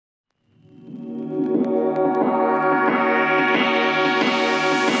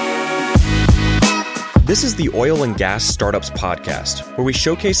This is the Oil and Gas Startups Podcast, where we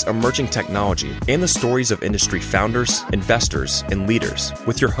showcase emerging technology and the stories of industry founders, investors, and leaders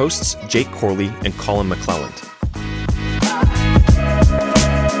with your hosts, Jake Corley and Colin McClelland.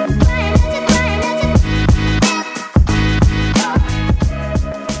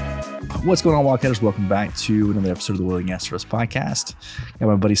 What's going on, Wildcatters? Welcome back to another episode of the Oil and Gas Startups Podcast. Got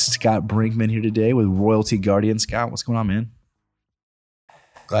my buddy Scott Brinkman here today with Royalty Guardian. Scott, what's going on, man?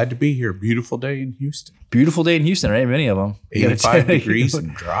 Glad to be here. Beautiful day in Houston. Beautiful day in Houston, right? Many of them. 85 degrees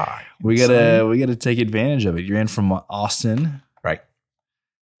and dry. We gotta take advantage of it. You're in from Austin, right?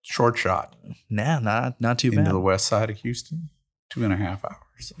 Short shot. Nah, not too bad. Into the west side of Houston, 2.5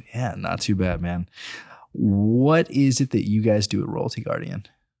 hours. Yeah, not too bad, man. What is it that you guys do at Royalty Guardian?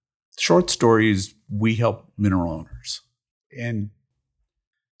 Short story is we help mineral owners, and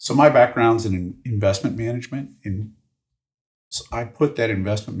so my background's in investment management, and so I put that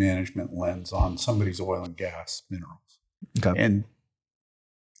investment management lens on somebody's oil and gas minerals. Okay. And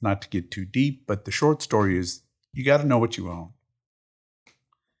not to get too deep, but the short story is you got to know what you own.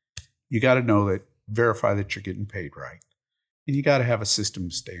 You got to know that, verify that you're getting paid right. And you got to have a system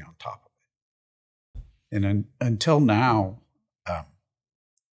to stay on top of it. And until now,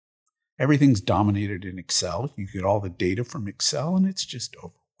 everything's dominated in Excel. You get all the data from Excel, and it's just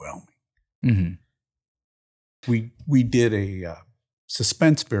overwhelming. Mm-hmm. We did a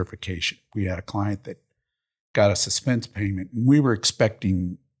suspense verification. We had a client that got a suspense payment, and we were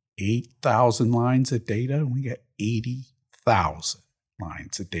expecting 8,000 lines of data, and we got 80,000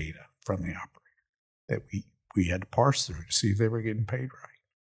 lines of data from the operator that we had to parse through to see if they were getting paid right.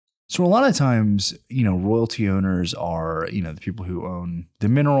 So a lot of times, royalty owners are, the people who own the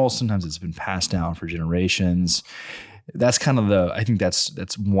minerals. Sometimes it's been passed down for generations. That's kind of I think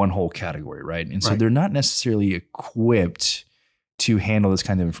that's one whole category, right? And so they're not necessarily equipped to handle this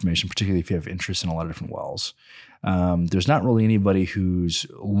kind of information, particularly if you have interest in a lot of different wells. There's not really anybody who's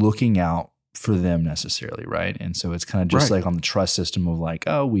looking out for them necessarily, right? And so it's kind of just like on the trust system of like,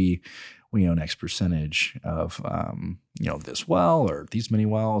 oh, we own X percentage of, this well or these many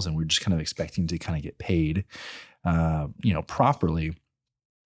wells, and we're just kind of expecting to kind of get paid, properly.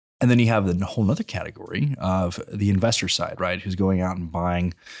 And then you have the whole other category of the investor side, right? Who's going out and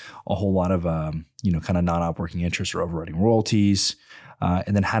buying a whole lot of, kind of non-op working interest or overriding royalties.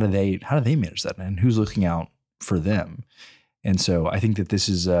 And then how do they manage that? And who's looking out for them? And so I think that this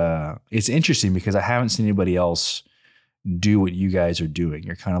is, it's interesting because I haven't seen anybody else do what you guys are doing.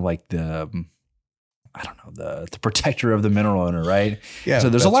 You're kind of like the protector of the mineral owner, right? Yeah. So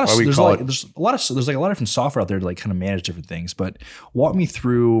there's a lot of different software out there to like kind of manage different things. But walk me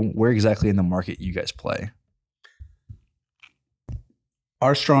through where exactly in the market you guys play.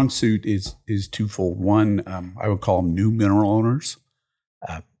 Our strong suit is twofold. One, I would call them new mineral owners.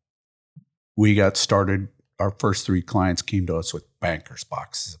 We got started. Our first 3 clients came to us with bankers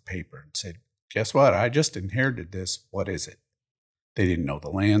boxes of paper and said, "Guess what? I just inherited this. What is it?" They didn't know the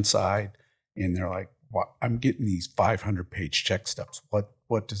land side, and they're like, "Well, I'm getting these 500-page check stubs.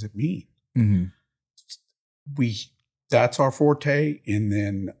 What does it mean?" Mm-hmm. That's our forte, and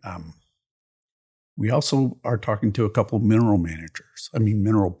then we also are talking to a couple of mineral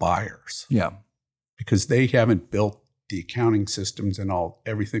buyers. Yeah, because they haven't built the accounting systems and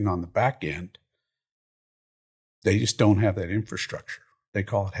everything on the back end. They just don't have that infrastructure. They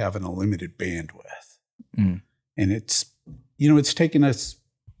call it having a limited bandwidth. Mm. And it's taken us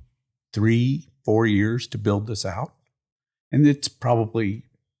 3-4 years to build this out. And it's probably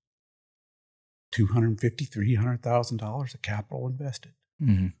 $250,000-$300,000 of capital invested.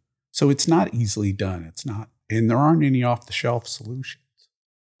 Mm-hmm. So it's not easily done. It's not, and there aren't any off-the-shelf solutions.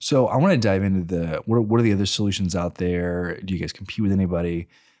 So I want to dive into what are the other solutions out there? Do you guys compete with anybody?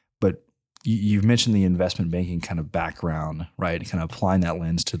 But you've mentioned the investment banking kind of background, right? Kind of applying that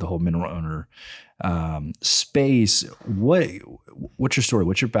lens to the whole mineral owner space. What's your story?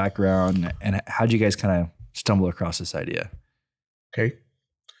 What's your background? And how did you guys kind of stumble across this idea? Okay.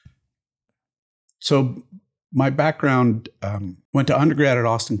 So my background, went to undergrad at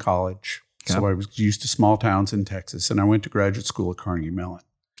Austin College. Okay. So I was used to small towns in Texas, and I went to graduate school at Carnegie Mellon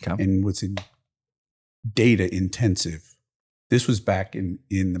and was in data intensive. This was back in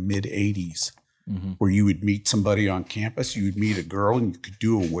the mid 80s, where you would meet somebody on campus, you would meet a girl, and you could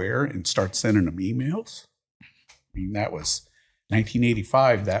do a where and start sending them emails. I mean, that was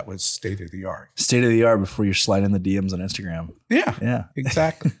 1985. That was state of the art. State of the art before you're sliding the DMs on Instagram. Yeah,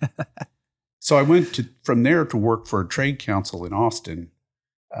 exactly. So I went from there to work for a trade council in Austin,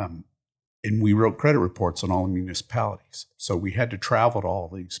 and we wrote credit reports on all the municipalities. So we had to travel to all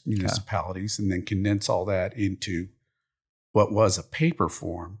these municipalities and then condense all that into what was a paper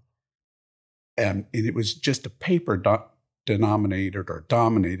form and it was just a paper denominated or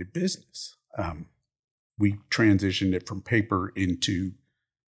dominated business. We transitioned it from paper into,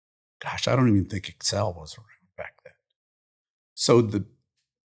 gosh, I don't even think Excel was around back then. So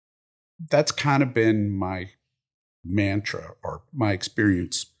that's kind of been my mantra or my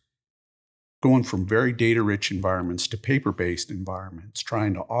experience going from very data-rich environments to paper-based environments,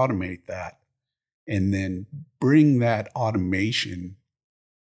 trying to automate that and then bring that automation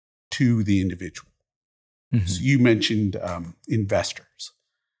to the individual. Mm-hmm. So you mentioned investors.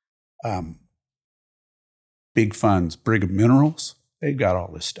 Big funds, Brigham Minerals, they've got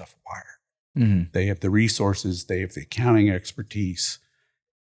all this stuff wired. Mm-hmm. They have the resources, they have the accounting expertise,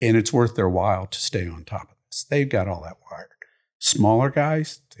 and it's worth their while to stay on top of this. They've got all that wired. Smaller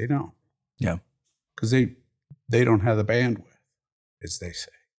guys, they don't. Yeah. Because they don't have the bandwidth, as they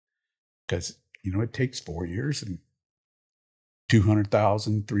say. Because, it takes 4 years and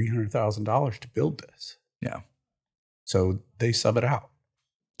 $200,000, $300,000 to build this. Yeah. So they sub it out.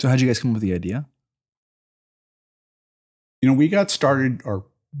 So how'd you guys come up with the idea? We got started, or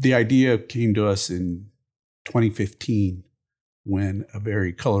the idea came to us in 2015 when a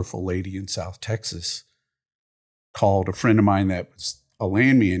very colorful lady in South Texas called a friend of mine that was a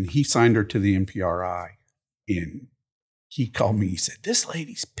landman. He signed her to the NPRI, and he called me. He said, "This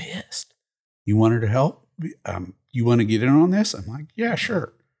lady's pissed. You want her to help? You want to get in on this?" I'm like, "Yeah,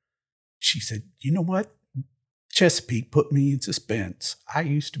 sure." She said, "You know what? Chesapeake put me in suspense. I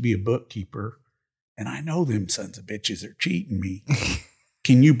used to be a bookkeeper, and I know them sons of bitches are cheating me.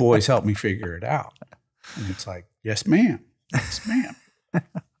 Can you boys help me figure it out?" And it's like, "Yes, ma'am. Yes, ma'am."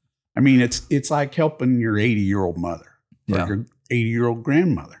 I mean, it's like helping your 80-year-old mother or your 80-year-old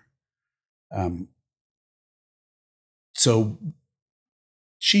grandmother. So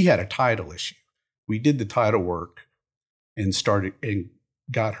she had a title issue. We did the title work and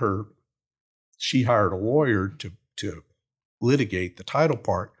got her. She hired a lawyer to litigate the title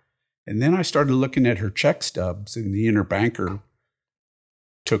part. And then I started looking at her check stubs, and the interbanker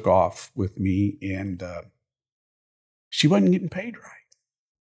took off with me, and she wasn't getting paid right.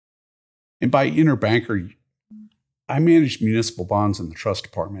 And by interbanker, I managed municipal bonds in the trust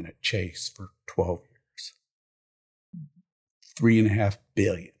department at Chase for 12 years, $3.5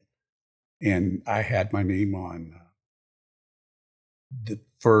 billion. And I had my name on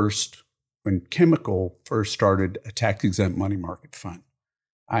when Chemical first started a tax-exempt money market fund.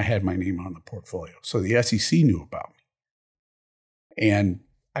 I had my name on the portfolio. So the SEC knew about me. And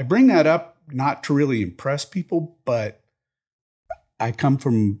I bring that up not to really impress people, but I come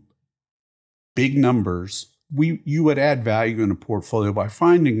from big numbers. You would add value in a portfolio by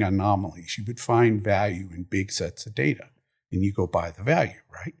finding anomalies. You would find value in big sets of data, and you go buy the value,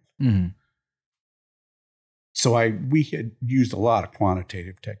 right? Mm-hmm. So we had used a lot of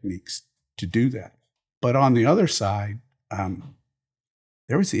quantitative techniques to do that. But on the other side,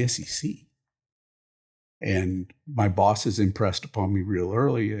 there was the SEC. And my bosses impressed upon me real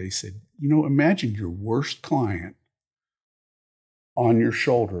early. They said, imagine your worst client on your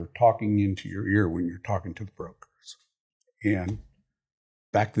shoulder talking into your ear when you're talking to the brokers. And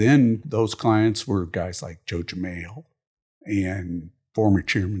back then, those clients were guys like Joe Jamail and former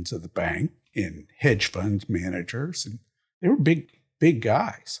chairmen of the bank and hedge funds managers. And they were big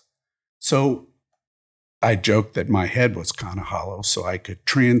guys. So I joked that my head was kind of hollow, so I could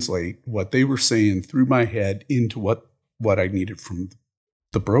translate what they were saying through my head into what I needed from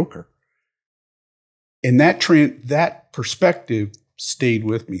the broker. And that perspective stayed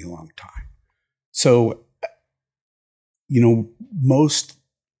with me a long time. So, most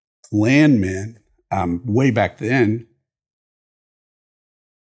landmen, way back then,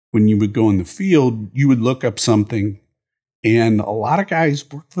 when you would go in the field, you would look up something, and a lot of guys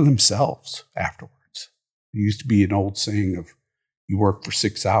worked for themselves afterwards. There used to be an old saying of you work for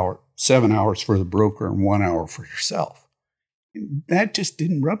 7 hours for the broker and 1 hour for yourself. And that just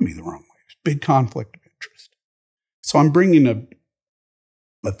didn't rub me the wrong way. It was a big conflict of interest. So I'm bringing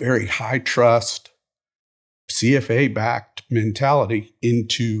a very high trust, CFA-backed mentality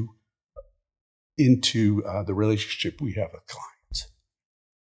into the relationship we have with clients.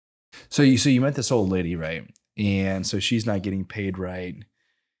 So you met this old lady, right? And so she's not getting paid right.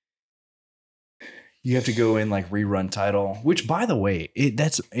 You have to go in rerun title, which, by the way,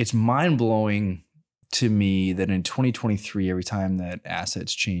 it's mind blowing to me that in 2023, every time that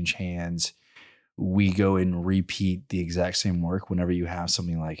assets change hands, we go and repeat the exact same work. Whenever you have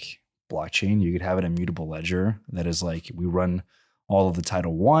something like blockchain, you could have an immutable ledger that is we run all of the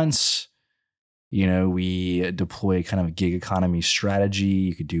title once. We deploy kind of a gig economy strategy.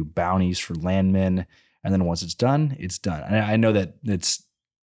 You could do bounties for landmen. And then once it's done, it's done. And I know that it's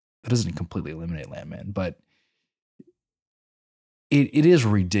that doesn't completely eliminate landman, but it is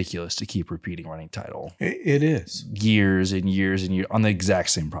ridiculous to keep repeating running title. It is years and years and years on the exact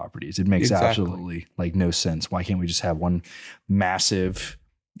same properties. It makes absolutely like no sense. Why can't we just have one massive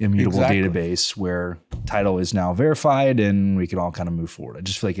immutable database where title is now verified and we can all kind of move forward? I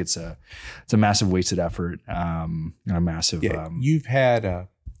just feel like it's a massive wasted effort. And a massive. You've had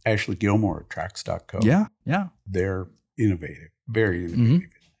Ashley Gilmore at Tracks.co. Yeah. They're innovative, very innovative.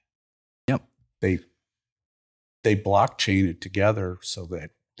 Yep. They blockchain it together so that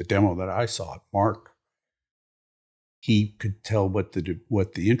the demo that I saw, Mark, he could tell what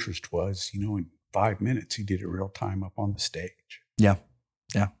the interest was. In 5 minutes, he did it real time up on the stage. Yeah.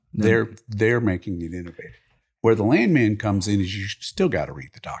 They're making it innovative. Where the landman comes in is you still got to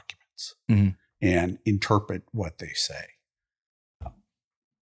read the documents and interpret what they say.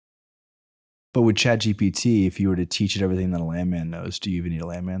 But with ChatGPT, if you were to teach it everything that a landman knows, do you even need a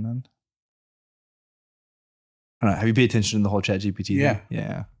landman then? I don't know. Have you paid attention to the whole ChatGPT thing?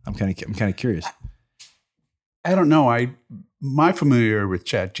 Yeah. I'm kind of curious. I don't know. My familiarity with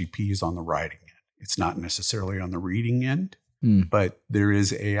ChatGPT is on the writing end. It's not necessarily on the reading end, but there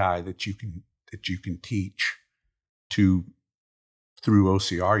is AI that you can teach through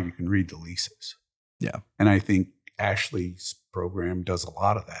OCR. You can read the leases. Yeah, and I think Ashley's program does a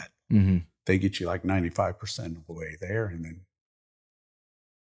lot of that. Mm-hmm. They get you like 95% of the way there, and then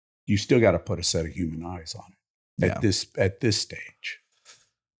you still got to put a set of human eyes on it at this stage.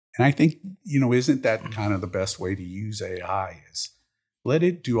 And I think, isn't that kind of the best way to use AI is let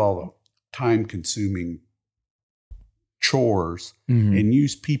it do all the time-consuming chores and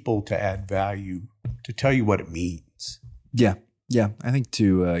use people to add value, to tell you what it means. Yeah. I think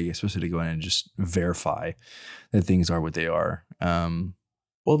especially to go in and just verify that things are what they are.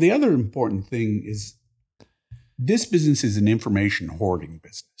 Well, the other important thing is this business is an information hoarding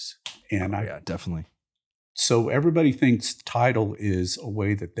business. And definitely. So everybody thinks title is a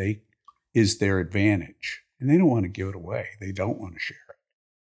way that is their advantage, and they don't want to give it away. They don't want to share it.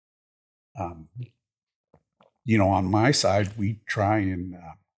 On my side, we try and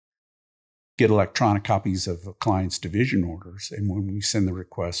get electronic copies of a client's division orders. And when we send the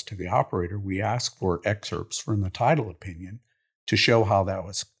request to the operator, we ask for excerpts from the title opinion to show how that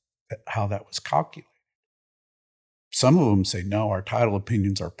was calculated. Some of them say, no, our title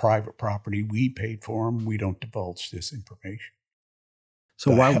opinions are private property. We paid for them. We don't divulge this information.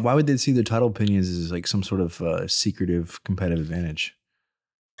 So why would they see their title opinions as like some sort of secretive competitive advantage?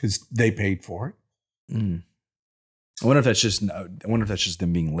 Because they paid for it. I wonder if that's just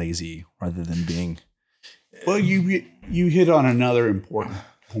them being lazy rather than being. Well, you hit on another important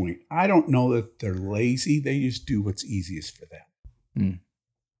point. I don't know that they're lazy. They just do what's easiest for them.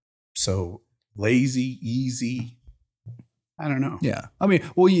 So lazy, easy. I don't know. Yeah. I mean,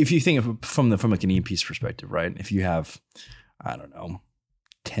 well, if you think of from like an E&P's perspective, right? If you have,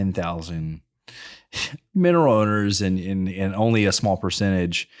 10,000 mineral owners and only a small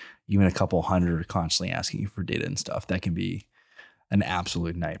percentage, even a couple hundred are constantly asking you for data and stuff, that can be an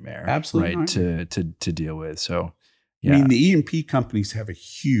absolute nightmare. To deal with. So, yeah. I mean, the E&P companies have a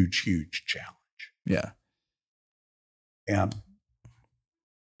huge, huge challenge. Yeah.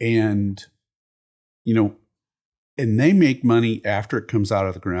 And they make money after it comes out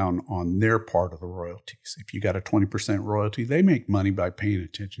of the ground on their part of the royalties. If you got a 20% royalty, they make money by paying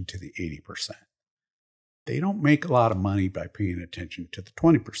attention to the 80%. They don't make a lot of money by paying attention to the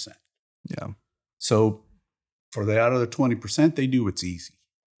 20%. Yeah. So for the out of the 20%, they do what's easy.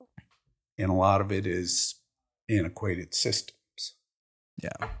 And a lot of it is antiquated systems.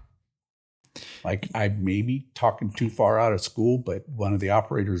 Yeah. Like I may be talking too far out of school, but one of the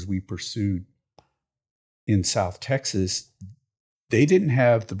operators we pursued in South Texas, they didn't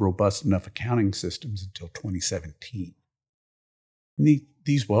have the robust enough accounting systems until 2017. And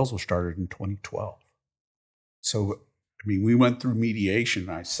these wells were started in 2012. So, we went through mediation.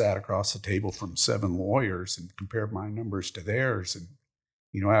 I sat across the table from 7 lawyers and compared my numbers to theirs. And,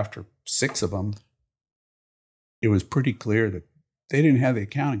 after 6 of them, it was pretty clear that they didn't have the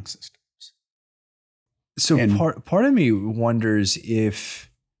accounting systems. So part of me wonders if,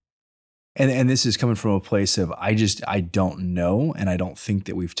 and this is coming from a place of I don't know, and I don't think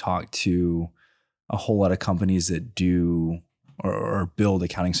that we've talked to a whole lot of companies that do or build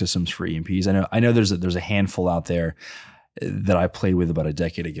accounting systems for E&Ps. I know there's a handful out there that I played with about a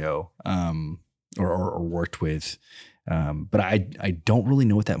decade ago, or worked with, but I don't really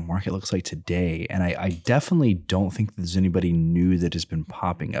know what that market looks like today, and I definitely don't think there's anybody new that has been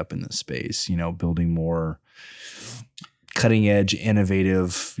popping up in this space. Building more cutting edge,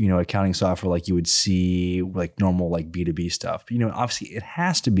 innovative, accounting software like you would see like normal like B2B stuff. But, obviously it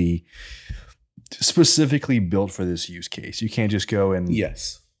has to be specifically built for this use case. You can't just go and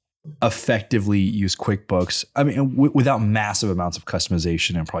effectively use QuickBooks. I mean, without massive amounts of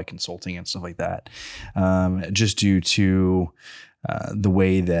customization and probably consulting and stuff like that, just due to the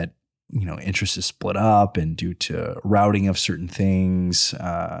way that interest is split up and due to routing of certain things,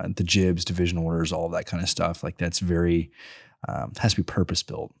 the JIBs, division orders, all of that kind of stuff. Like that's very has to be purpose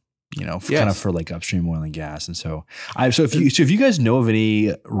built. Kind of for like upstream oil and gas. And so if you guys know of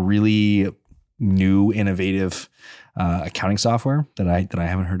any really new innovative accounting software that I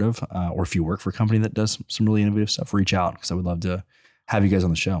haven't heard of, or if you work for a company that does some really innovative stuff, reach out because I would love to have you guys on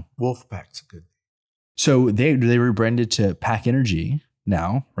the show. Wolfpack's good. So they rebranded to Pack Energy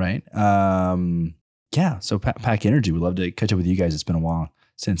now, right? So Pack Energy. We'd love to catch up with you guys. It's been a while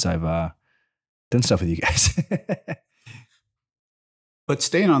since I've done stuff with you guys. But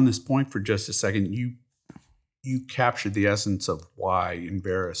staying on this point for just a second, you captured the essence of why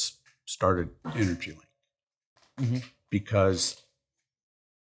Enverus started EnergyLink. Mm-hmm. Because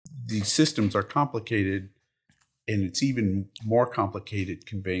these systems are complicated, and it's even more complicated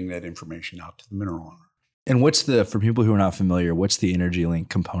conveying that information out to the mineral owner. And for people who are not familiar, what's the EnergyLink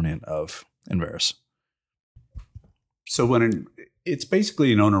component of Enverus? So it's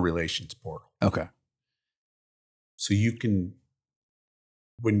basically an owner relations portal. Okay. So you can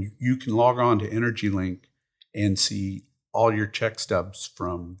log on to EnergyLink and see all your check stubs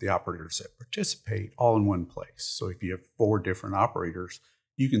from the operators that participate all in one place. So if you have 4 different operators,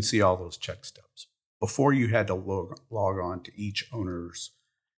 you can see all those check stubs. Before you had to log on to each owner's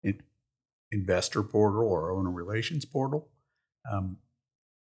investor portal or owner relations portal.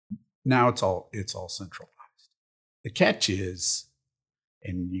 Now it's all centralized. The catch is,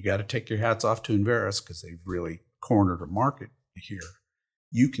 and you got to take your hats off to Enverus because they've really cornered a market here.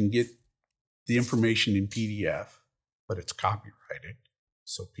 You can get the information in PDF, but it's copyrighted.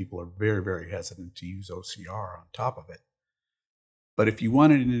 So people are very, very hesitant to use OCR on top of it. But if you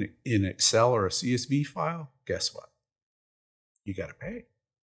want it in Excel or a CSV file, guess what? You got to pay.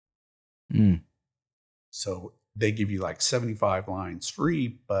 Mm. So they give you like 75 lines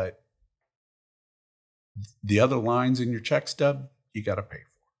free, but the other lines in your check stub, you got to pay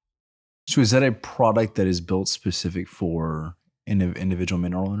for. So is that a product that is built specific for individual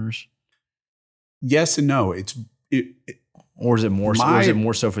mineral owners? Yes and no. Or is it more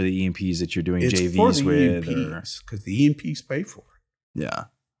so for the E&Ps that you're doing JVs with? Because the E&Ps pay for it. Yeah.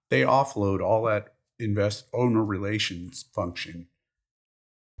 They offload all that owner relations function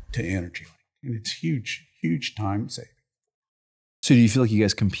to EnergyLink. And it's huge, huge time saving. So do you feel like you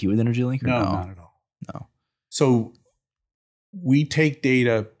guys compete with EnergyLink or no? No, not at all. No. So we take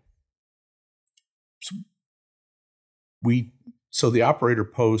data. So the operator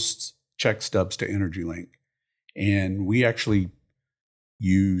posts check stubs to EnergyLink, and we actually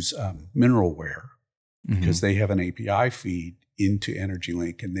use Mineralware because they have an API feed into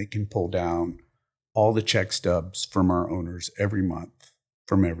EnergyLink, and they can pull down all the check stubs from our owners every month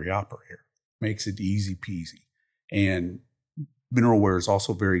from every operator. Makes it easy peasy. And Mineralware is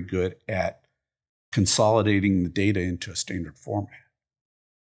also very good at consolidating the data into a standard format.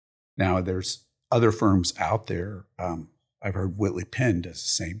 Now, there's other firms out there. I've heard Whitley Penn does the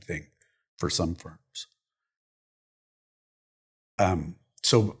same thing for some firms.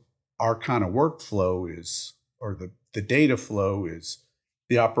 So our kind of workflow is, or the data flow is,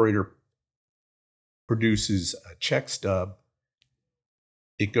 the operator produces a check stub.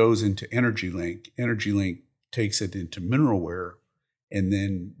 It goes into EnergyLink. EnergyLink takes it into Mineralware, and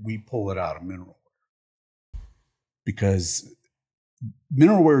then we pull it out of Mineralware. Because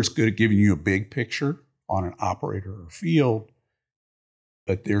Mineralware is good at giving you a big picture on an operator or field,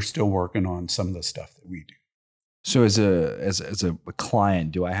 but they're still working on some of the stuff that we do. So as a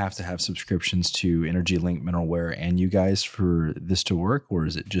client, do I have to have subscriptions to EnergyLink, Mineralware, and you guys for this to work, or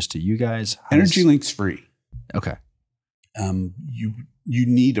is it just to you guys? EnergyLink's free. Okay. You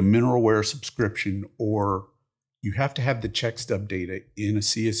need a Mineralware subscription, or you have to have the check stub data in a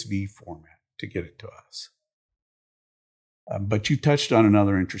CSV format to get it to us. But you touched on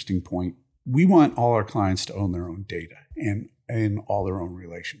another interesting point. We want all our clients to own their own data and all their own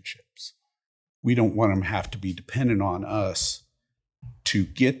relationships. We don't want them to have to be dependent on us to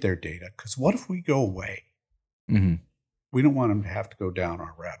get their data, because what if we go away? Mm-hmm. We don't want them to have to go down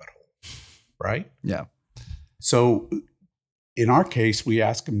our rabbit hole, right? Yeah. So in our case, we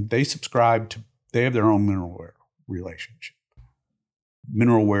ask them, they have their own Mineralware relationship.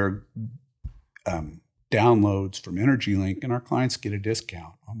 Mineralware downloads from EnergyLink, and our clients get a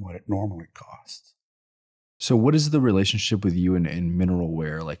discount on what it normally costs. So what is the relationship with you in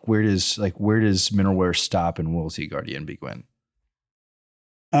Mineralware? Like where does Mineralware stop and Royalty Guardian begin?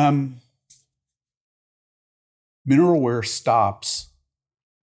 Mineralware stops.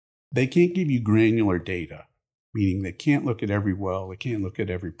 They can't give you granular data, meaning they can't look at every well, they can't look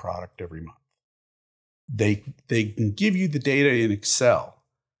at every product every month. They can give you the data in Excel,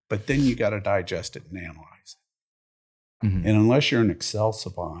 but then you got to digest it and analyze it. Mm-hmm. And unless you're an Excel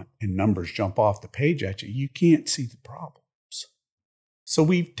savant and numbers jump off the page at you, you can't see the problems. So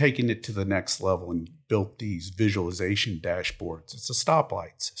we've taken it to the next level and built these visualization dashboards. It's a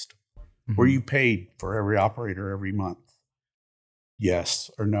stoplight system. Were you paid for every operator every month? Yes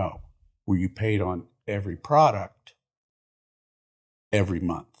or no? Were you paid on every product every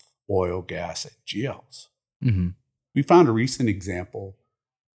month? Oil, gas, and NGLs. Mm-hmm. We found a recent example.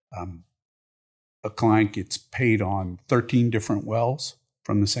 A client gets paid on 13 different wells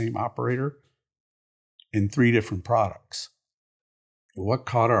from the same operator in 3 different products. What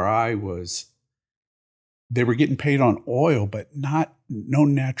caught our eye was they were getting paid on oil, but no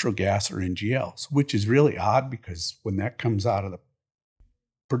natural gas or NGLs, which is really odd because when that comes out of the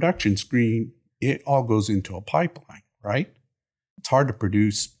production screen, it all goes into a pipeline, right? It's hard to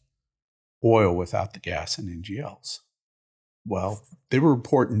produce oil without the gas and NGLs. Well, they were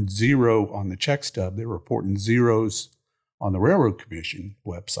reporting 0 on the check stub. They were reporting zeros on the Railroad Commission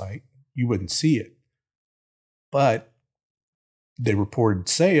website. You wouldn't see it. But they reported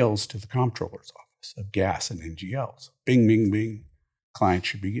sales to the comptroller's office of gas and NGLs. Bing, bing, bing. Clients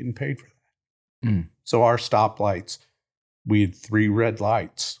should be getting paid for that. Mm. So our stoplights, we had 3 red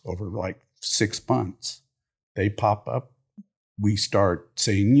lights over like 6 months. They pop up. We start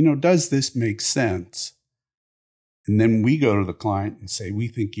saying, does this make sense? And then we go to the client and say, we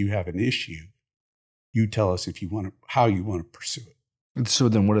think you have an issue. You tell us how you want to pursue it. So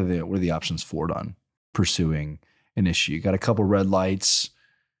then what are the options for it on pursuing an issue? You got a couple red lights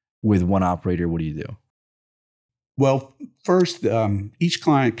with one operator. What do you do? Well, first, each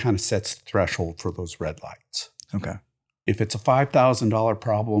client kind of sets the threshold for those red lights. Okay. If it's a $5,000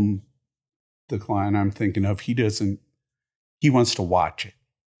 problem, the client I'm thinking of, he wants to watch it.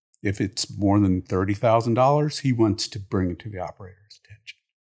 If it's more than $30,000, he wants to bring it to the operator's attention.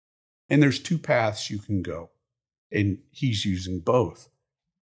 And there's 2 paths you can go, and he's using both.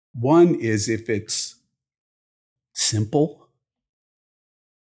 One is if it's simple,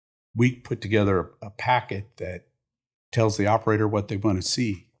 we put together a packet that tells the operator what they want to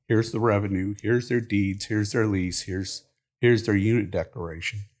see. Here's the revenue, here's their deeds, here's their lease, here's their unit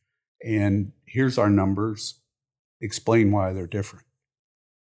declaration, and here's our numbers. Explain why they're different.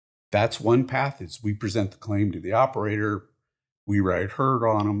 That's one path is we present the claim to the operator, we write herd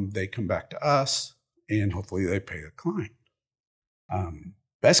on them, they come back to us, and hopefully they pay the client.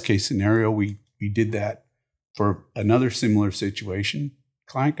 Best case scenario, we did that for another similar situation.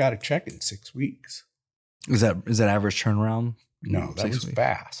 Client got a check in 6 weeks. Is that average turnaround? No, that was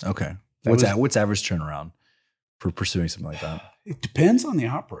fast. Okay. What's average turnaround for pursuing something like that? It depends on the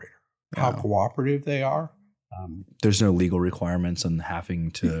operator, how cooperative they are. There's no legal requirements on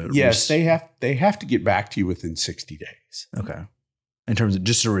having to. Yes, they have to get back to you within 60 days. Okay. In terms of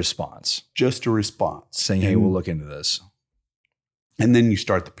just a response. Just a response. Saying, hey, we'll look into this. And then you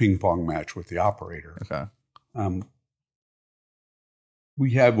start the ping pong match with the operator. Okay.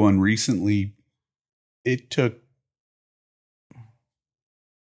 We had one recently. It took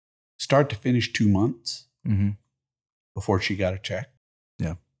start to finish 2 months before she got a check.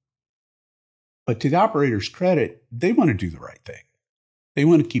 Yeah. But to the operator's credit, they want to do the right thing. They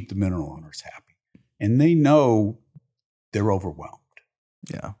want to keep the mineral owners happy. And they know they're overwhelmed.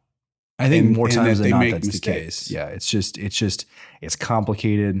 Yeah. I think more times than not, that's the case. Yeah. It's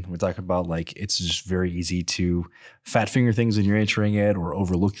complicated. We're talking about it's just very easy to fat finger things when you're entering it or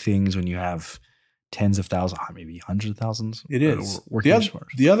overlook things when you have tens of thousands, maybe hundreds of thousands. It is.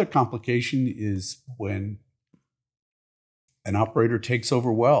 The other complication is when an operator takes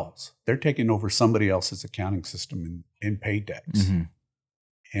over wells. They're taking over somebody else's accounting system and pay decks. Mm-hmm.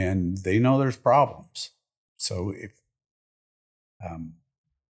 And they know there's problems. So if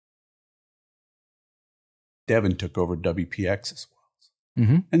Devon took over WPX's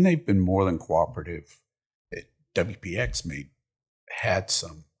wells, and they've been more than cooperative. WPX had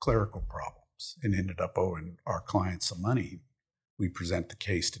some clerical problems and ended up owing our clients some money. We present the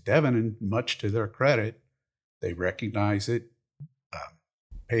case to Devon, and much to their credit, they recognize it,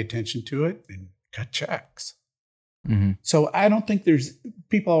 pay attention to it, and cut checks. Mm-hmm. So I don't think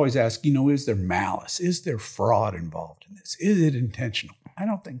people always ask, is there malice? Is there fraud involved in this? Is it intentional? I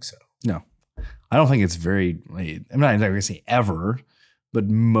don't think so. No, I don't think it's I'm not going to say ever, But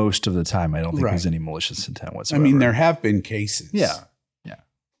most of the time, I don't think there's any malicious intent whatsoever. I mean, there have been cases. Yeah.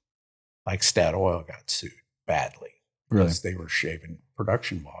 Like Statoil got sued badly because they were shaving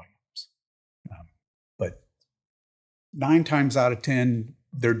production volumes. But 9 times out of 10,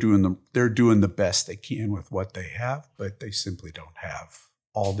 they're doing the best they can with what they have, but they simply don't have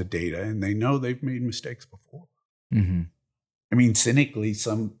all the data, and they know they've made mistakes before. Mm-hmm. I mean, cynically,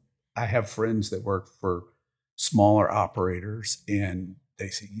 I have friends that work for smaller operators, and they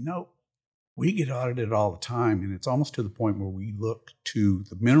say, we get audited all the time, and it's almost to the point where we look to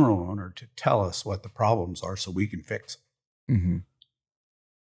the mineral owner to tell us what the problems are so we can fix them. Mm-hmm.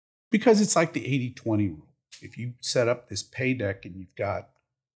 Because it's like the 80-20 rule. If you set up this pay deck and you've got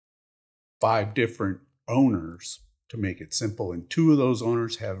 5 different owners, to make it simple, and 2 of those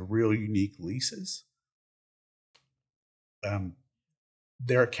owners have real unique leases,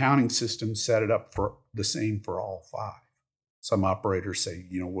 their accounting system set it up for the same for all 5. Some operators say,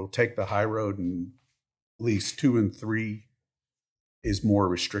 we'll take the high road, and lease 2 and 3 is more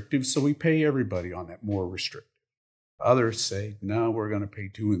restrictive, so we pay everybody on that more restrictive. Others say, no, we're going to pay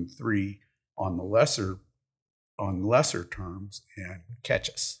 2 and 3 on the lesser terms and catch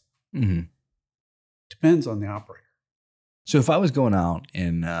us. Mm-hmm. Depends on the operator. So if I was going out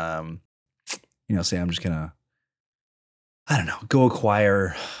and, say I'm just going to, go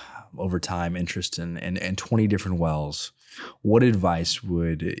acquire over time interest in 20 different wells, what advice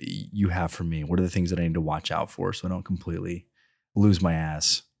would you have for me? What are the things that I need to watch out for so I don't completely lose my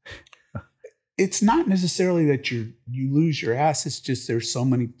ass? It's not necessarily that you lose your ass. It's just there's so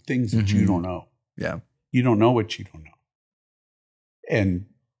many things that you don't know. Yeah. You don't know what you don't know. And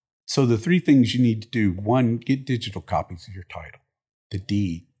so the 3 things you need to do: 1, get digital copies of your title, the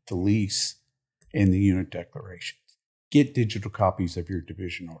deed, the lease, and the unit declarations. Get digital copies of your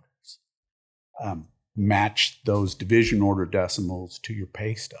division orders. Match those division order decimals to your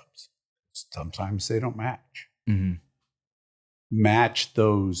pay stubs. Sometimes they don't match. Mm-hmm. Match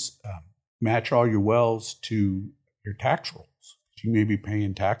those. Match all your wells to your tax rolls. You may be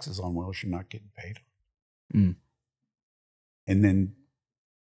paying taxes on wells you're not getting paid on. Mm. And then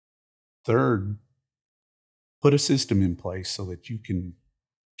 3rd, put a system in place so that you can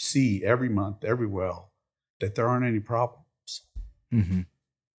see every month, every well, that there aren't any problems. Mm-hmm.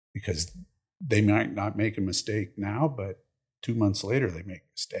 Because they might not make a mistake now, but 2 months later they make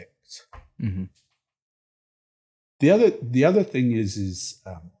mistakes. Mm-hmm. The other thing is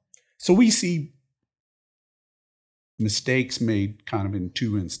so we see mistakes made kind of in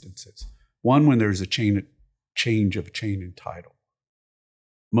 2 instances. One, when there's a change of chain in title.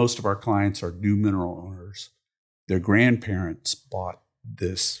 Most of our clients are new mineral owners. Their grandparents bought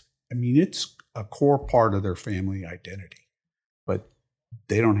this. I mean, it's a core part of their family identity, but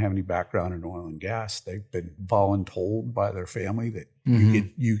they don't have any background in oil and gas. They've been voluntold by their family that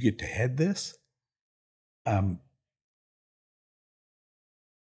you get to head this.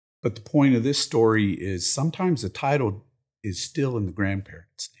 But the point of this story is sometimes the title is still in the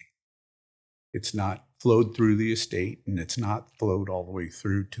grandparents' name. It's not flowed through the estate, and it's not flowed all the way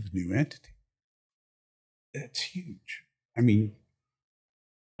through to the new entity. That's huge. I mean,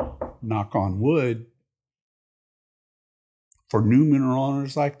 knock on wood, for new mineral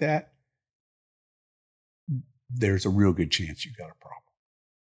owners like that, there's a real good chance you got a problem.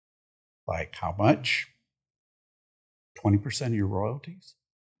 Like how much? 20% of your royalties?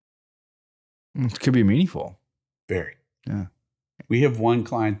 It could be meaningful. Very. Yeah. We have one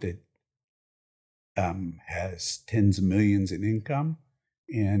client that has tens of millions in income,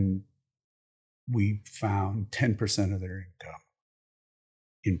 and we found 10% of their income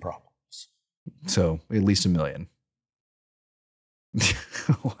in problems. So at least $1 million.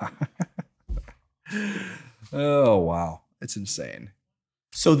 Oh, wow. It's insane.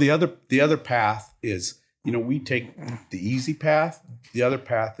 So the other path is, we take the easy path. The other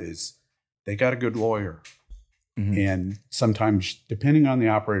path is they got a good lawyer. Mm-hmm. And sometimes, depending on the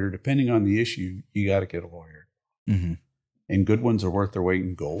operator, depending on the issue, you got to get a lawyer. Mm-hmm. And good ones are worth their weight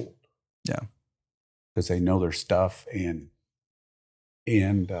in gold. Yeah. Because they know their stuff, and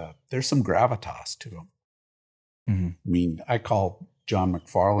there's some gravitas to them. Mm-hmm. I mean, I call John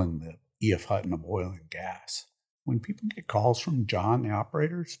McFarland the E.F. Hutton of oil and gas. When people get calls from John, the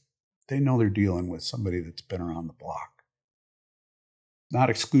operators, they know they're dealing with somebody that's been around the block. Not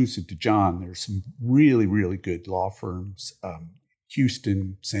exclusive to John. There's some really, really good law firms,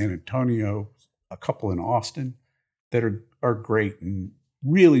 Houston, San Antonio, a couple in Austin, that are great and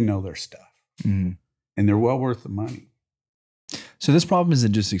really know their stuff. Mm-hmm. And they're well worth the money. So this problem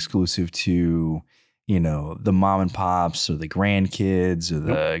isn't just exclusive to, the mom and pops or the grandkids or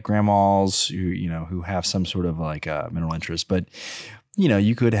the grandmas who have some sort of like a mineral interest, but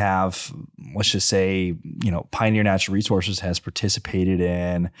you could have, let's just say, Pioneer Natural Resources has participated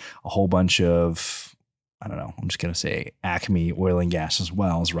in a whole bunch of, I don't know, I'm just going to say Acme Oil and Gas as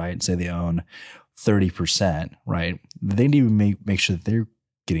wells, right? Say they own 30%, right? They need to make sure that they're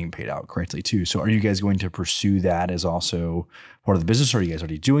getting paid out correctly too. So are you guys going to pursue that as also part of the business? Or are you guys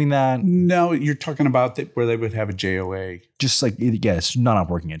already doing that? No, you're talking about where they would have a JOA. Just like, it's not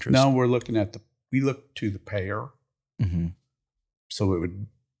working interest. No, we look to the payer. Mm-hmm. So it would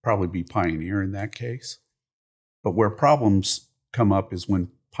probably be Pioneer in that case. But where problems come up is when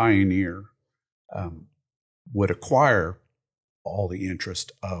Pioneer would acquire all the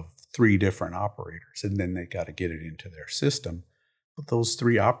interest of 3 different operators, and then they got to get it into their system. But those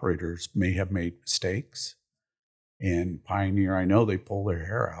 3 operators may have made mistakes. And Pioneer, I know they pull their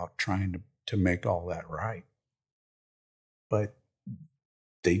hair out trying to make all that right. But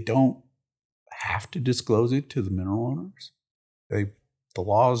they don't have to disclose it to the mineral owners. The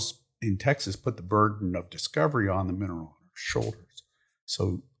laws in Texas put the burden of discovery on the mineral owner's shoulders.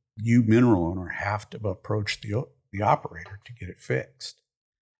 So you, mineral owner, have to approach the operator to get it fixed.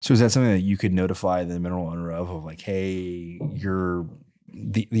 So is that something that you could notify the mineral owner of like, hey,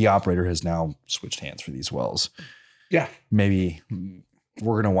 the operator has now switched hands for these wells? Yeah. Maybe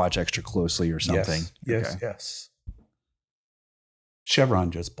we're going to watch extra closely or something. Yes.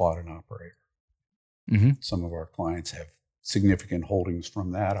 Chevron just bought an operator. Mm-hmm. Some of our clients have significant holdings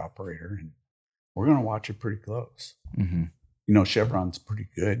from that operator, and we're going to watch it pretty close. Mm-hmm. Chevron's pretty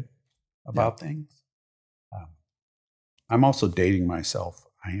good about things. I'm also dating myself.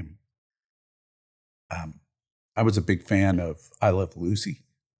 I was a big fan of I Love Lucy,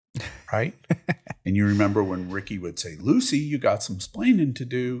 right? And you remember when Ricky would say, Lucy, you got some splaining to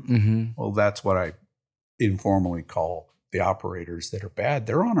do. Mm-hmm. Well, that's what I informally call the operators that are bad.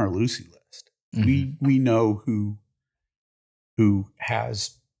 They're on our Lucy list. Mm-hmm. We know who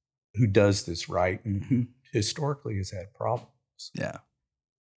does this right and who historically has had problems. Yeah.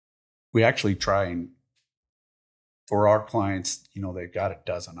 We actually try and, for our clients, they've got a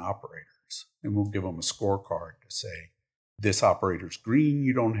dozen operators, and we'll give them a scorecard to say, this operator's green,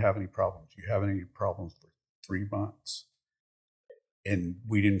 you don't have any problems. You have any problems for 3 months. And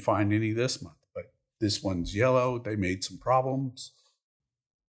we didn't find any this month, but this one's yellow, they made some problems.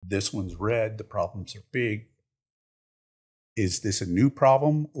 This one's red, the problems are big. Is this a new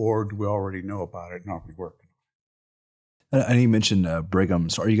problem, or do we already know about it and are we working on it? I know you mentioned Brigham.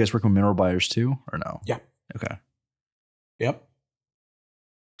 So are you guys working with mineral buyers too, or no? Yeah. Okay. Yep.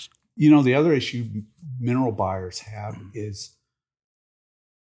 The other issue mineral buyers have is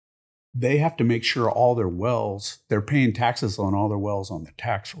they have to make sure all their wells, they're paying taxes on all their wells on the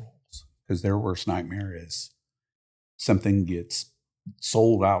tax rolls, because their worst nightmare is something gets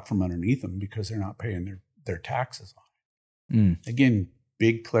sold out from underneath them because they're not paying their taxes on it. Again,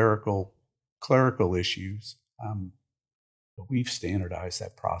 big clerical issues. But we've standardized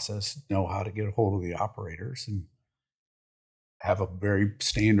that process, know how to get a hold of the operators, and have a very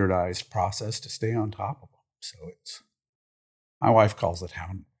standardized process to stay on top of them. So my wife calls it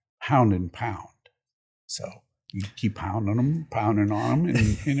hound and pound. So you keep pounding on them,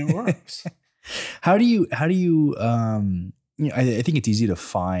 and it works. How do you I think it's easy to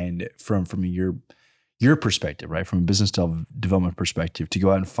find from your perspective, right? From a business development perspective, to go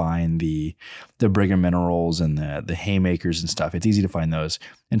out and find the Brigham Minerals and the Haymakers and stuff. It's easy to find those.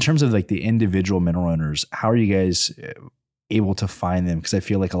 In terms of like the individual mineral owners, how are you guys able to find them? Because I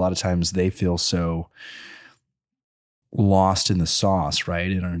feel like a lot of times they feel so lost in the sauce, right?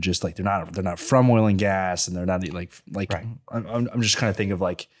 And are just like they're not from oil and gas, and they're not like right. I'm just kind of thinking of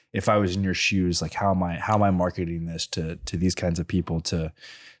like, if I was in your shoes, like how am I marketing this to these kinds of people to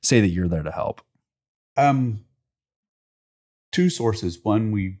say that you're there to help? 2 sources.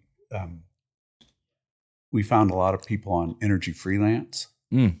 One, we found a lot of people on Energy Freelance.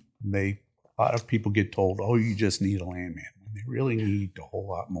 A lot of people get told, "Oh, you just need a landman." They really need a whole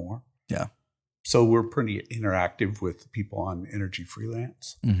lot more. Yeah. So we're pretty interactive with people on Energy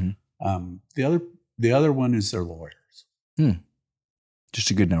Freelance. Mm-hmm. The other one is their lawyers. Just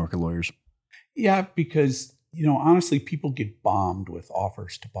a good network of lawyers. Yeah, because honestly, people get bombed with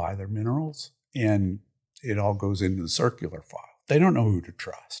offers to buy their minerals, and it all goes into the circular file. They don't know who to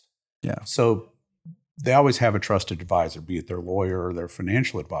trust. Yeah. So they always have a trusted advisor, be it their lawyer or their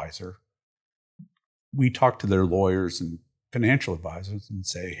financial advisor. We talk to their lawyers and financial advisors and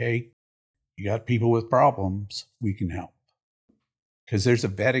say, hey, you got people with problems, we can help. Because there's a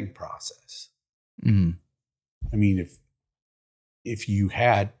vetting process. Mm-hmm. I mean, if you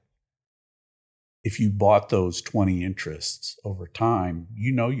bought those 20 interests over time,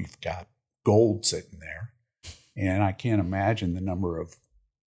 you've got gold sitting there. And I can't imagine the number of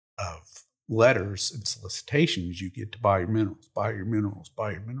letters and solicitations you get to buy your minerals, buy your minerals,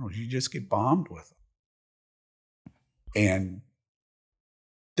 buy your minerals. You just get bombed with them. And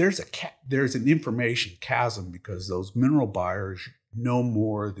there's an information chasm because those mineral buyers know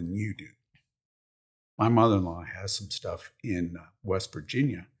more than you do. My mother-in-law has some stuff in West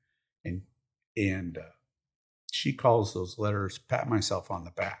Virginia, and she calls those letters pat myself on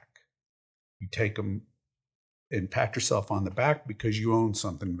the back. You take them and pat yourself on the back because you own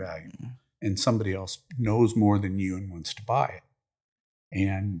something valuable and somebody else knows more than you and wants to buy it.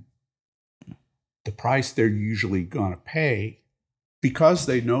 And the price they're usually going to pay, because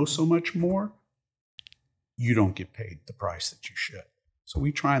they know so much more, you don't get paid the price that you should. So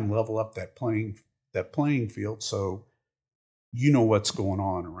we try and level up that playing field so you know what's going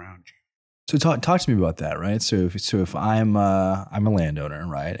on around you. So talk to me about that, right? So if I'm a landowner,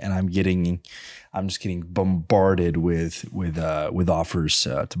 right, and I'm just getting bombarded with offers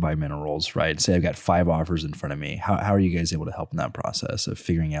to buy minerals, right? Say I've got 5 offers in front of me. How are you guys able to help in that process of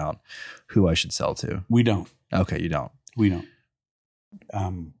figuring out who I should sell to? We don't. Okay, you don't. We don't.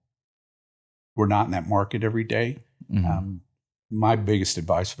 We're not in that market every day. Mm-hmm. My biggest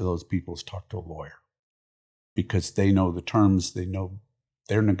advice for those people is talk to a lawyer because they know the terms, they know.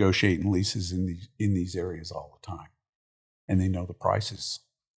 They're negotiating leases in these areas all the time, and they know the prices.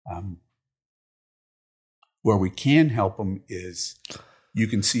 Where we can help them is you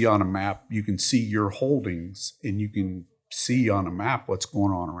can see on a map, you can see your holdings, and you can see on a map what's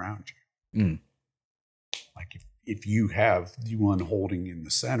going on around you. Mm. Like if you have the one holding in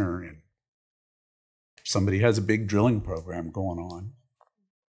the center and somebody has a big drilling program going on,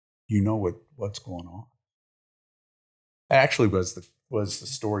 you know what's going on. That actually was the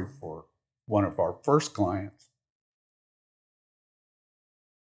story for one of our first clients.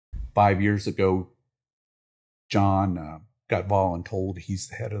 5 years ago, John got voluntold. He's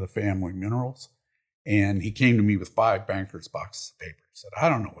the head of the family minerals. And he came to me with 5 bankers' boxes of paper. He said, I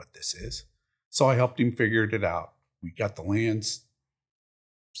don't know what this is. So I helped him figure it out. We got the lands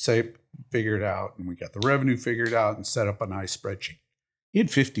figured out, and we got the revenue figured out and set up a nice spreadsheet. He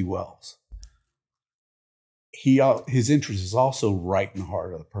had 50 wells. His interest is also right in the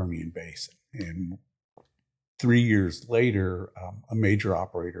heart of the Permian Basin. And 3 years later, a major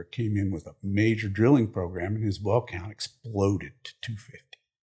operator came in with a major drilling program, and his well count exploded to 250.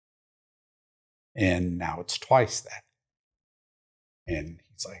 And now it's twice that. And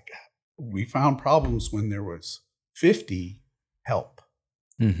he's like, we found problems when there was 50, help.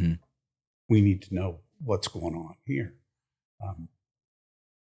 Mm-hmm. We need to know what's going on here.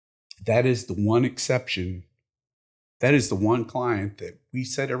 That is the one exception. That is the one client that we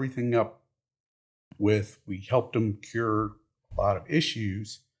set everything up with. We helped them cure a lot of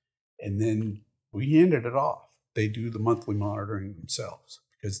issues, and then we handed it off. They do the monthly monitoring themselves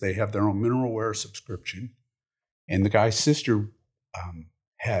because they have their own Mineralware subscription. And the guy's sister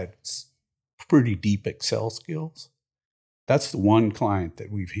had pretty deep Excel skills. That's the one client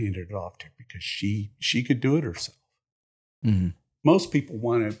that we've handed it off to because she could do it herself. Mm-hmm. Most people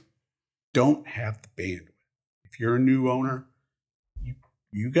don't have the bandwidth. If you're a new owner,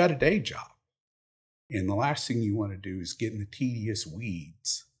 you got a day job. And the last thing you want to do is get in the tedious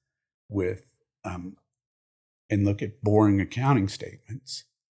weeds with and look at boring accounting statements.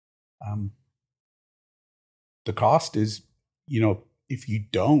 The cost is, if you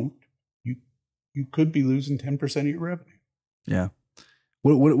don't, you could be losing 10% of your revenue. Yeah.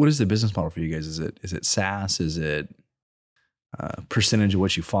 What is the business model for you guys? Is it SaaS? Is it percentage of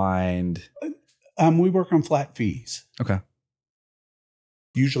what you find? We work on flat fees. Okay.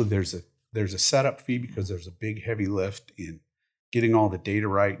 Usually there's a setup fee because there's a big heavy lift in getting all the data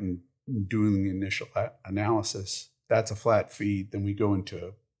right and doing the initial analysis. That's a flat fee. Then we go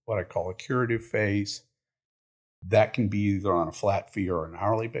into what I call a curative phase. That can be either on a flat fee or an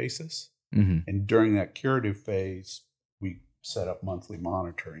hourly basis. Mm-hmm. And during that curative phase, we set up monthly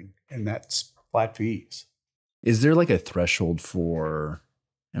monitoring, and that's flat fees. Is there like a threshold for,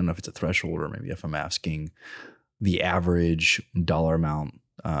 I don't know if it's a threshold or maybe if I'm asking the average dollar amount,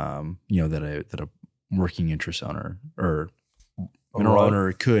 that a working interest owner or mineral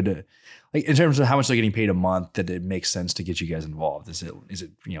owner could, like in terms of how much they're getting paid a month, that it makes sense to get you guys involved? Is it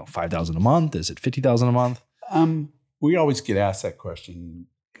 $5,000 a month? Is it $50,000 a month? We always get asked that question.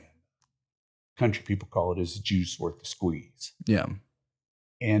 Country people call it, is the juice worth the squeeze? Yeah.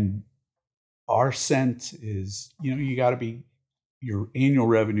 And our sense is, you got to be, your annual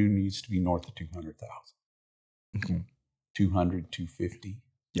revenue needs to be north of 200,000. Okay. 200, 250.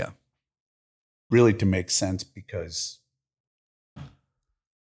 Yeah. Really to make sense, because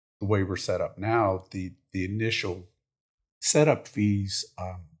the way we're set up now, the initial setup fees,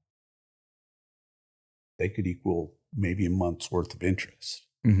 they could equal maybe a month's worth of interest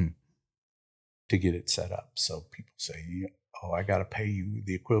to get it set up. So people say, oh, I got to pay you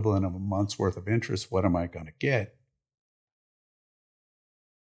the equivalent of a month's worth of interest. What am I going to get?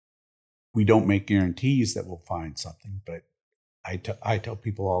 We don't make guarantees that we'll find something, but I tell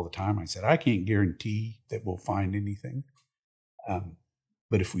people all the time, I said, I can't guarantee that we'll find anything.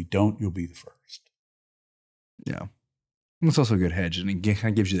 But if we don't, you'll be the first. Yeah. It's also a good hedge. And it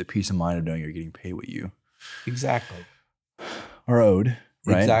kind of gives you the peace of mind of knowing you're getting paid what you exactly are owed.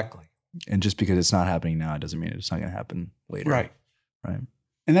 Right? Exactly. And just because it's not happening now, it doesn't mean it's not going to happen later. Right. Right.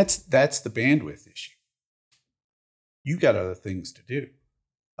 And that's the bandwidth issue. You got other things to do.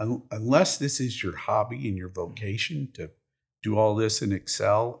 Unless this is your hobby and your vocation to do all this in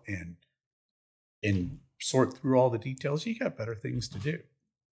Excel and sort through all the details, you got better things to do.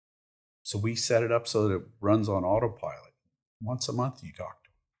 So we set it up so that it runs on autopilot. Once a month, you talk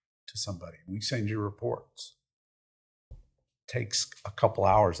to somebody. We send you reports. It takes a couple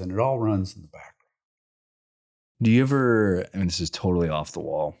hours, and it all runs in the background. Do you ever, I mean, this is totally off the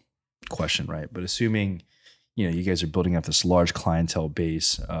wall question, right? But assuming, you know, you guys are building up this large clientele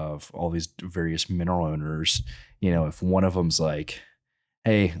base of all these various mineral owners, you know, if one of them's like,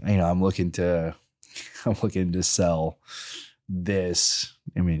 hey, you know, I'm looking to sell this.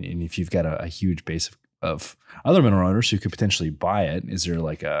 I mean, and if you've got a huge base of other mineral owners who could potentially buy it, is there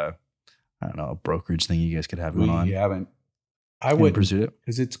like a brokerage thing you guys could have going on? We haven't. I wouldn't pursue it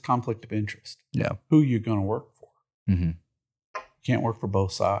because it's a conflict of interest. Yeah. Who you're going to work for. Mm-hmm. You can't work for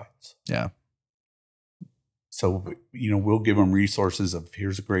both sides. Yeah. So, you know, we'll give them resources of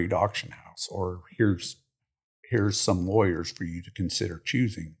here's a great auction house, or here's some lawyers for you to consider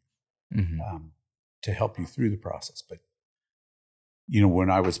choosing to help you through the process. But, you know,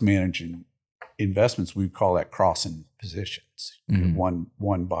 when I was managing investments, we call that crossing positions. You know,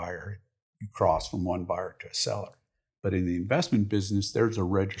 one buyer, you cross from one buyer to a seller. But in the investment business, there's a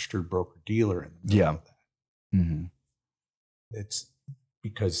registered broker dealer in the middle of that. Mm-hmm. It's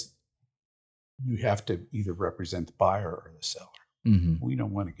because you have to either represent the buyer or the seller. Mm-hmm. We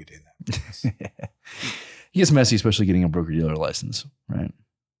don't want to get in that business. It gets messy, especially getting a broker dealer license, right?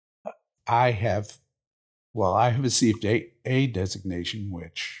 I have a CFA designation,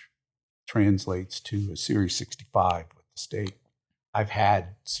 which translates to a Series 65 with the state. I've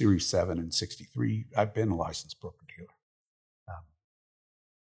had Series 7 and 63. I've been a licensed broker dealer.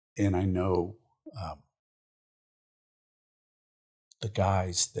 And I know the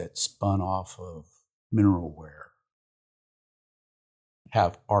guys that spun off of Mineralware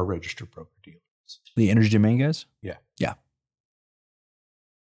are registered broker dealers. The Energy Domain guys? Yeah. Yeah.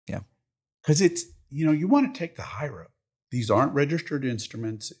 Yeah. Because it's, you know, you want to take the high road. These aren't registered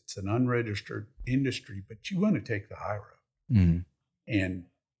instruments. It's an unregistered industry, but you want to take the high road and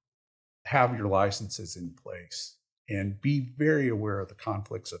have your licenses in place and be very aware of the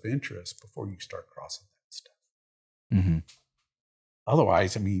conflicts of interest before you start crossing that stuff. Mm-hmm.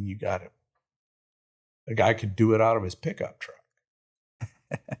 Otherwise, I mean, a guy could do it out of his pickup truck.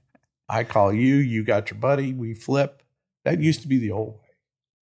 I call you, you got your buddy, we flip. That used to be the old way.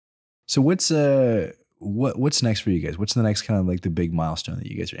 So what's next for you guys? What's the next kind of like the big milestone that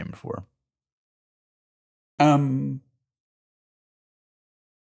you guys are aiming for? Currently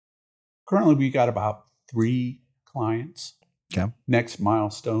we got about 3 clients. Okay. Next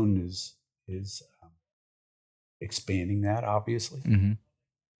milestone is expanding that, obviously. Mm-hmm.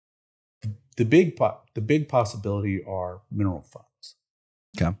 The big possibility are mineral funds.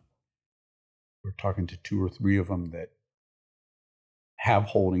 Okay. We're talking to 2 or 3 of them that have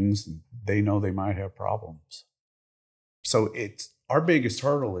holdings and they know they might have problems. So it's our biggest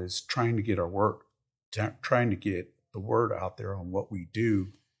hurdle is trying to get the word out there on what we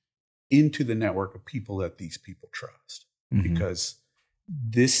do into the network of people that these people trust. Mm-hmm. Because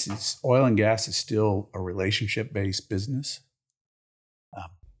oil and gas is still a relationship-based business.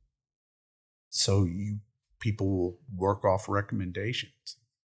 So people will work off recommendations.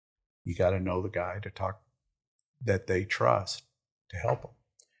 You got to know the guy to talk that they trust to help them.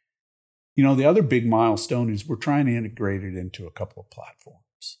 You know, the other big milestone is we're trying to integrate it into a couple of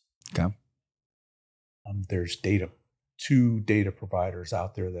platforms. Okay. There's 2 data providers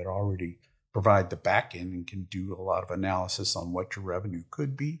out there that already provide the back end and can do a lot of analysis on what your revenue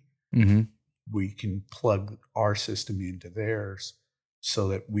could be. Mm-hmm. We can plug our system into theirs so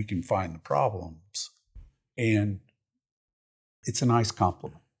that we can find the problems. And it's a nice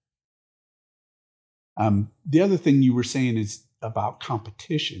complement. The other thing you were saying is about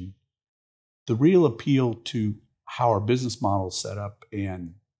competition. The real appeal to how our business model is set up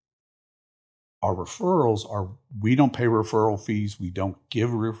and our referrals we don't pay referral fees. We don't give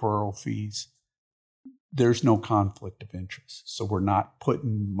referral fees. There's no conflict of interest. So we're not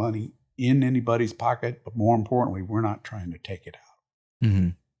putting money in anybody's pocket, but more importantly, we're not trying to take it out. Mm-hmm.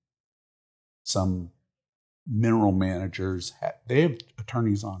 Some mineral managers, they have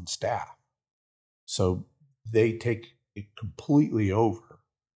attorneys on staff. So they take it completely over.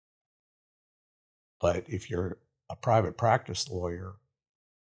 But if you're a private practice lawyer,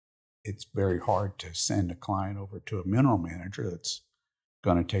 it's very hard to send a client over to a mineral manager that's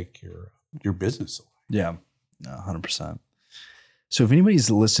going to take your business away. Yeah, 100%. So if anybody's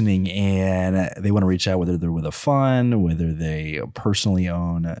listening and they want to reach out, whether they're with a fund, whether they personally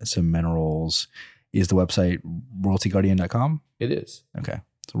own some minerals, is the website royaltyguardian.com? It is. Okay.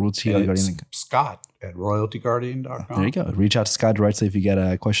 So royaltyguardian. Scott at royaltyguardian.com. There you go. Reach out to Scott directly if you get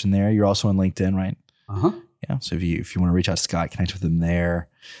a question there. You're also on LinkedIn, right? Uh-huh. Yeah. So if you want to reach out to Scott, connect with him there.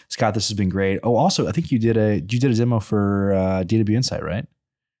 Scott, this has been great. Oh, also, I think you did a demo for DW Insight, right?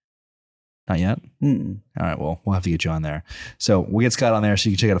 Not yet? Mm-mm. All right. Well, we'll have to get you on there. So we'll get Scott on there so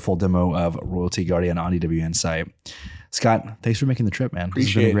you can check out a full demo of Royalty Guardian on DW Insight. Scott, thanks for making the trip, man. This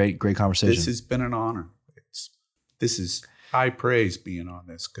has been a great conversation. This has been an honor. This is high praise being on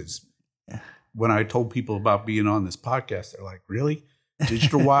this, because when I told people about being on this podcast, they're like, really?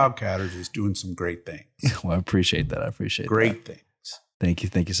 Digital Wildcatters is doing some great things. Well, I appreciate that. Great things. Thank you.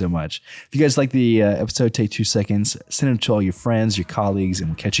 Thank you so much. If you guys like the episode, take 2 seconds, send it to all your friends, your colleagues, and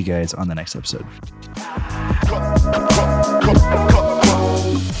we'll catch you guys on the next episode.